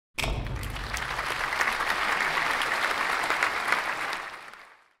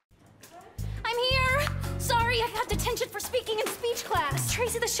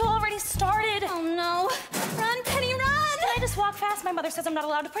Tracy, the show already started. Oh, no. Run, Penny, run! Can I just walk fast? My mother says I'm not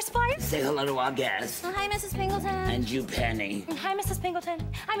allowed to perspire. Say hello to our guest. Oh, hi, Mrs. Pingleton. And you, Penny. Hi, Mrs. Pingleton.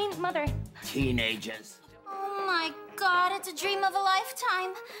 I mean, Mother. Teenagers. Oh, my God, it's a dream of a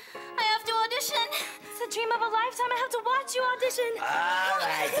lifetime. I have to audition. It's a dream of a lifetime. I have to watch you audition. All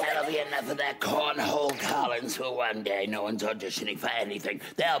right, that'll be enough of that cornhole Collins for one day. No one's auditioning for anything.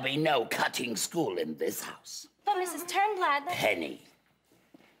 There'll be no cutting school in this house. But Mrs. Turnblad... Penny,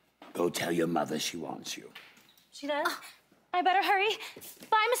 go tell your mother she wants you. She does? I better hurry.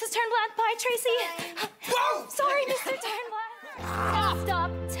 Bye, Mrs. Turnblad. Bye, Tracy. Whoa! Sorry, Mr. Turnblad.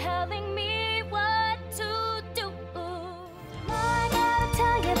 Stop telling me what to do. I gotta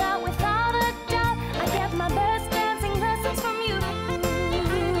tell you that without a doubt, I get my best dancing lessons from you.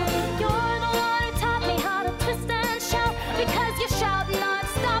 You're the one who taught me how to twist and shout, because you shout not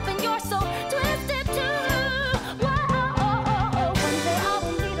stop and you're so twisted too. Whoa, one day I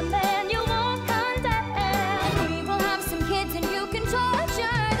will meet a man you won't condemn. We will have some kids and you can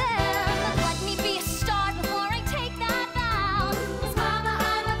torture them. Let me be a star before I take that vow. 'Cause Mama,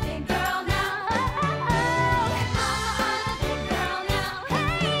 I'm a big girl now. Mama, I'm a big girl now.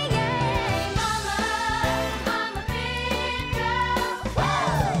 Hey, yeah, Mama, I'm a big girl. Woo!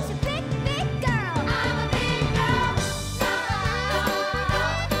 She's a big, big girl. I'm a big girl.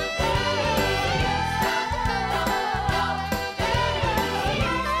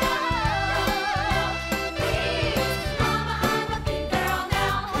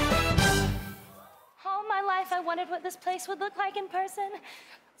 All my life I wondered what this place would look like in person.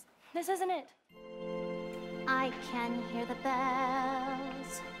 This isn't it. I can hear the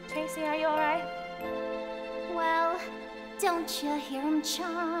bells. Tracy, are you all right? Well, don't you hear them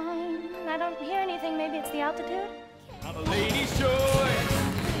chime? I don't hear anything. Maybe it's the altitude. I'm a lady's joy.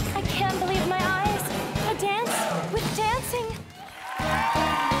 I can't believe my eyes. A dance with dancing.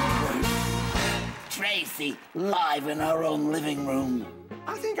 Tracy, live in her own living room.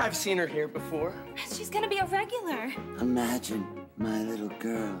 I think I've seen her here before. She's gonna be a regular. Imagine my little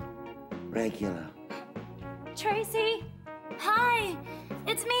girl, regular. Tracy, hi.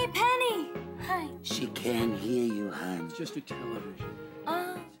 It's me, Penny. Hi. She can't hear you, hon. Just a television.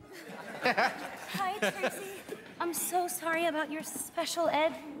 Hi, Tracy. I'm so sorry about your special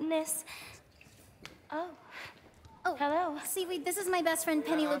edness. Oh, hello. Seaweed, this is my best friend,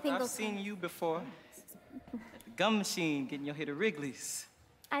 Penny Pingleton. I've seen you before. At the gum machine, getting your hair to Wrigley's.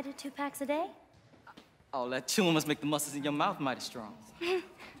 I do 2 packs a day. All that chewing must make the muscles in your mouth mighty strong.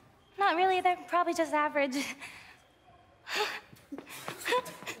 Not really. They're probably just average.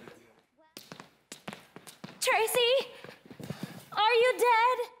 Tracy, are you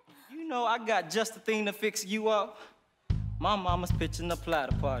dead? You know I got just the thing to fix you up. My mama's pitching a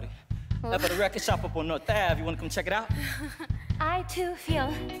platter party. Up at the record shop up on North Ave. You want to come check it out? I, too,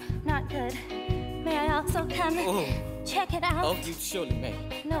 feel not good. May I also come check it out? Oh, you surely may.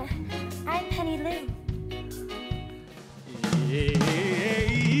 No, I'm Penny Lou.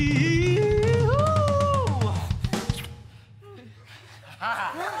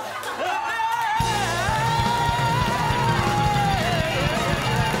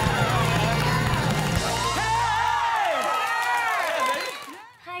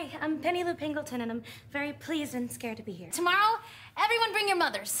 Hi, I'm Penny Lou Pingleton, and I'm very pleased and scared to be here. Tomorrow, everyone bring your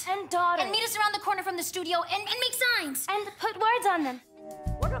mothers. And daughters. And meet us around the corner from the studio and make signs. And put words on them.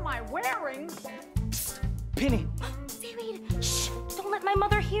 What am I wearing? Penny. Seaweed, shh! Don't let my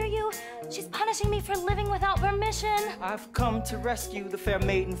mother hear you. She's punishing me for living without permission. I've come to rescue the fair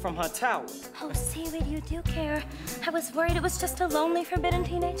maiden from her tower. Oh, Seaweed, you do care. I was worried it was just a lonely, forbidden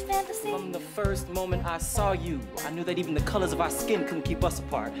teenage fantasy. From the first moment I saw you, I knew that even the colors of our skin couldn't keep us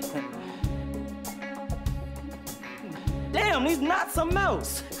apart. Damn, these knots are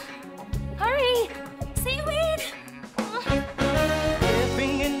mouse. Hurry! Seaweed!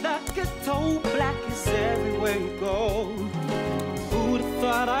 Living in that ghetto, black is everywhere you go. Who'd have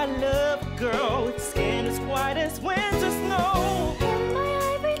thought I love a girl with skin as white as winter snow? In my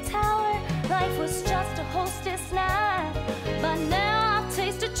ivory tower, life was just a hostess night. But now I've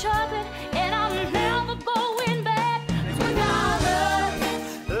tasted chocolate, and I'm never going back. Without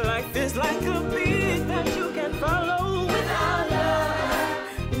love, Life is like a beat that you can follow. without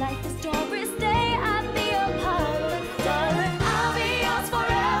love, life is Doris Day at the Apollo.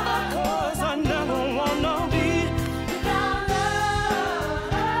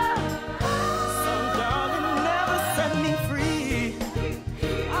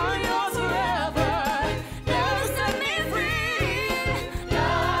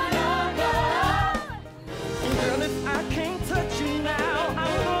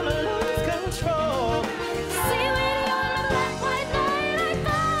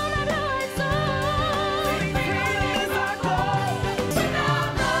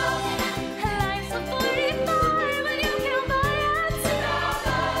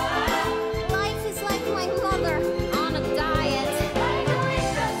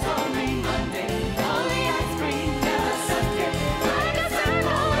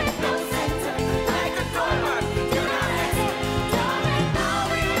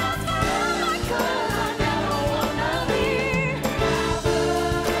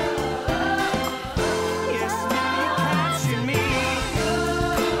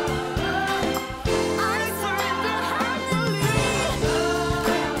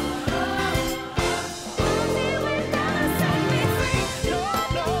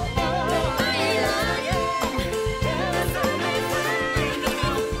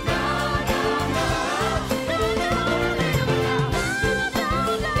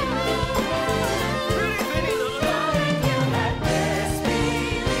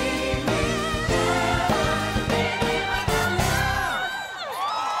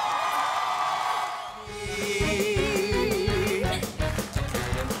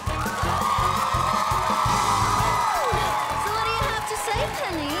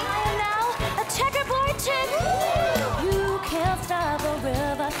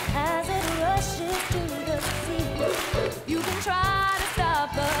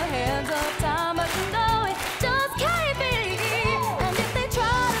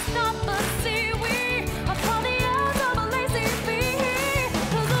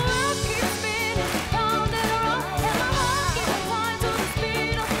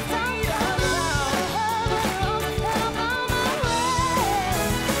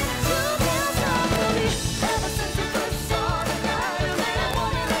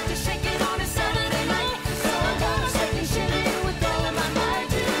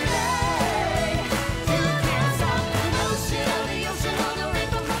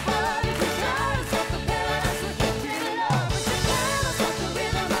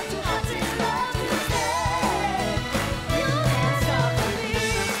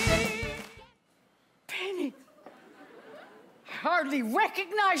 hardly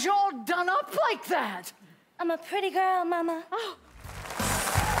recognize you all done up like that. I'm a pretty girl, Mama. Oh,